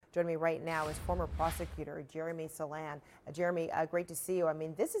Joining me right now is former prosecutor Jeremy Saland. Jeremy, great to see you. I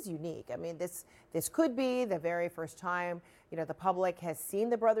mean, this is unique. I mean, this could be the very first time, the public has seen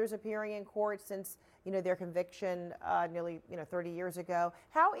the brothers appearing in court since, their conviction nearly, 30 years ago.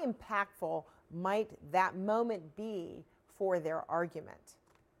 How impactful might that moment be for their argument?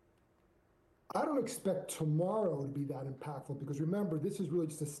 I don't expect tomorrow to be that impactful because remember, this is really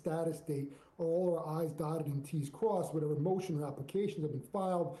just a status date. Are all our I's dotted and T's crossed? Whatever motion or applications have been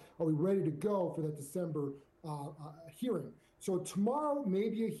filed, are we ready to go for that December hearing? So tomorrow,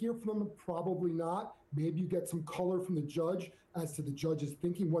 maybe you hear from them, probably not. Maybe you get some color from the judge as to the judge's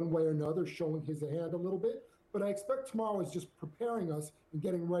thinking one way or another, showing his hand a little bit. But I expect tomorrow is just preparing us and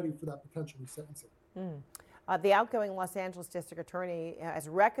getting ready for that potential resentencing. The outgoing Los Angeles district attorney has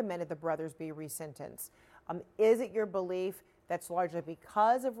recommended the brothers be resentenced. Is it your belief that's largely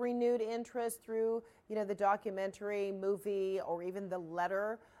because of renewed interest through, the documentary, movie, or even the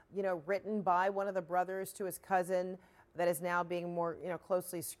letter, written by one of the brothers to his cousin that is now being more,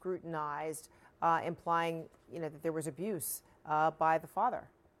 closely scrutinized, implying, that there was abuse by the father?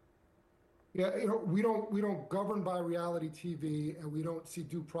 Yeah, we don't govern by reality TV, and we don't see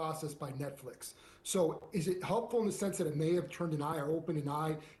due process by Netflix. So is it helpful in the sense that it may have turned an eye or opened an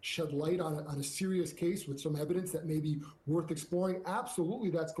eye, shed light on a serious case with some evidence that may be worth exploring?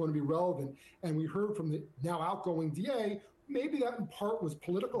 Absolutely, that's going to be relevant. And we heard from the now outgoing DA, maybe that in part was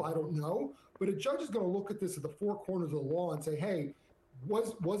political, I don't know. But a judge is going to look at this at the four corners of the law and say, hey,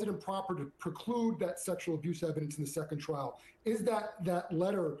 was it improper to preclude that sexual abuse evidence in the second trial? Is that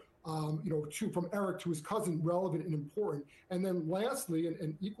letter from Eric to his cousin relevant and important? And then lastly,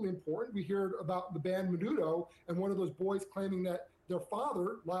 and equally important, we heard about the band Menudo and one of those boys claiming that their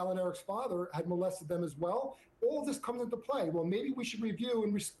father, Lyle and Eric's father, had molested them as well. All of this comes into play. Well, maybe we should review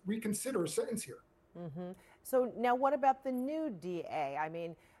and reconsider a sentence here. Mm-hmm. So now what about the new DA? I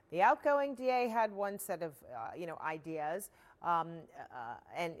mean, the outgoing DA had one set of, ideas, and,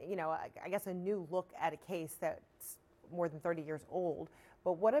 I guess a new look at a case that's more than 30 years old.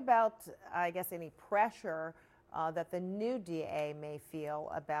 But what about, I guess, any pressure that the new DA may feel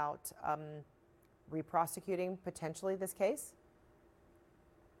about re-prosecuting potentially this case?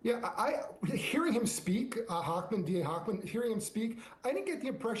 Yeah, hearing him speak, DA Hochman, hearing him speak, I didn't get the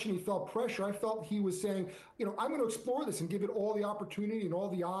impression he felt pressure. I felt he was saying, I'm going to explore this and give it all the opportunity and all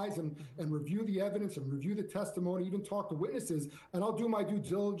the eyes and review the evidence and review the testimony, even talk to witnesses, and I'll do my due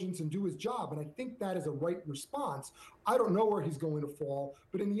diligence and do his job. And I think that is a right response. I don't know where he's going to fall,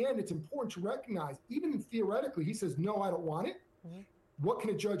 but in the end, it's important to recognize, even theoretically, he says, no, I don't want it. Mm-hmm. What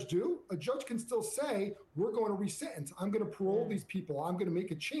can a judge do? A judge can still say, we're going to resentence. I'm going to parole these people. I'm going to make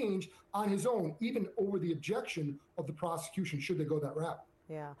a change on his own, even over the objection of the prosecution, should they go that route.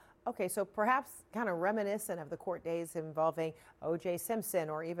 Yeah. Okay, so perhaps kind of reminiscent of the court days involving O.J. Simpson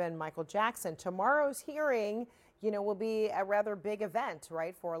or even Michael Jackson. Tomorrow's hearing, will be a rather big event,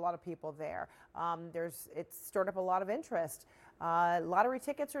 right, for a lot of people there. It's stirred up a lot of interest. Lottery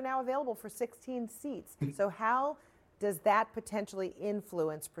tickets are now available for 16 seats. So how does that potentially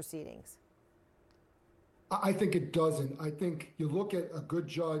influence proceedings? I think it doesn't. I think you look at a good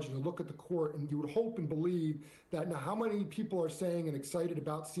judge and you look at the court and you would hope and believe that now how many people are saying and excited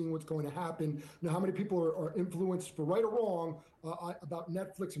about seeing what's going to happen. Now how many people are influenced for right or wrong about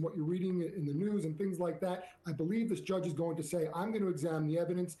Netflix and what you're reading in the news and things like that. I believe this judge is going to say, I'm going to examine the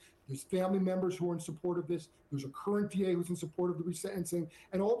evidence. There's family members who are in support of this. There's a current DA who's in support of the resentencing.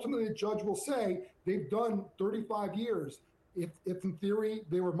 And ultimately the judge will say they've done 35 years. If in theory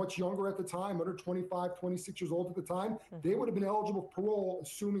they were much younger at the time, under 25, 26 years old at the time, they would have been eligible for parole,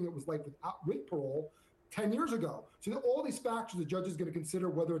 assuming it was like with parole 10 years ago. So all these factors the judge is going to consider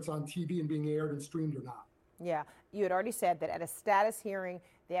whether it's on TV and being aired and streamed or not. Yeah, you had already said that at a status hearing,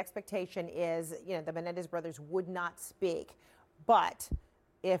 the expectation is, the Menendez brothers would not speak. But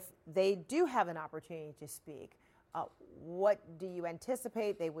if they do have an opportunity to speak, what do you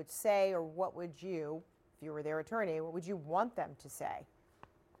anticipate they would say, or what would you, if you were their attorney, what would you want them to say?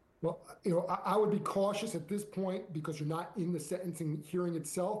 Well, I would be cautious at this point because you're not in the sentencing hearing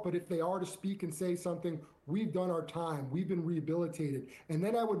itself. But if they are to speak and say something, we've done our time, we've been rehabilitated. And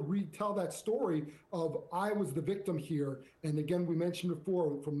then I would retell that story of I was the victim here. And again, we mentioned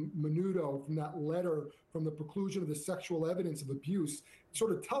before from Menudo, from that letter, from the preclusion of the sexual evidence of abuse,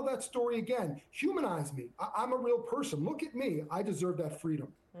 sort of tell that story again. Humanize me. I'm a real person. Look at me. I deserve that freedom.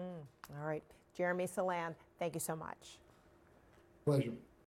 All right. Jeremy Saland, thank you so much. Pleasure.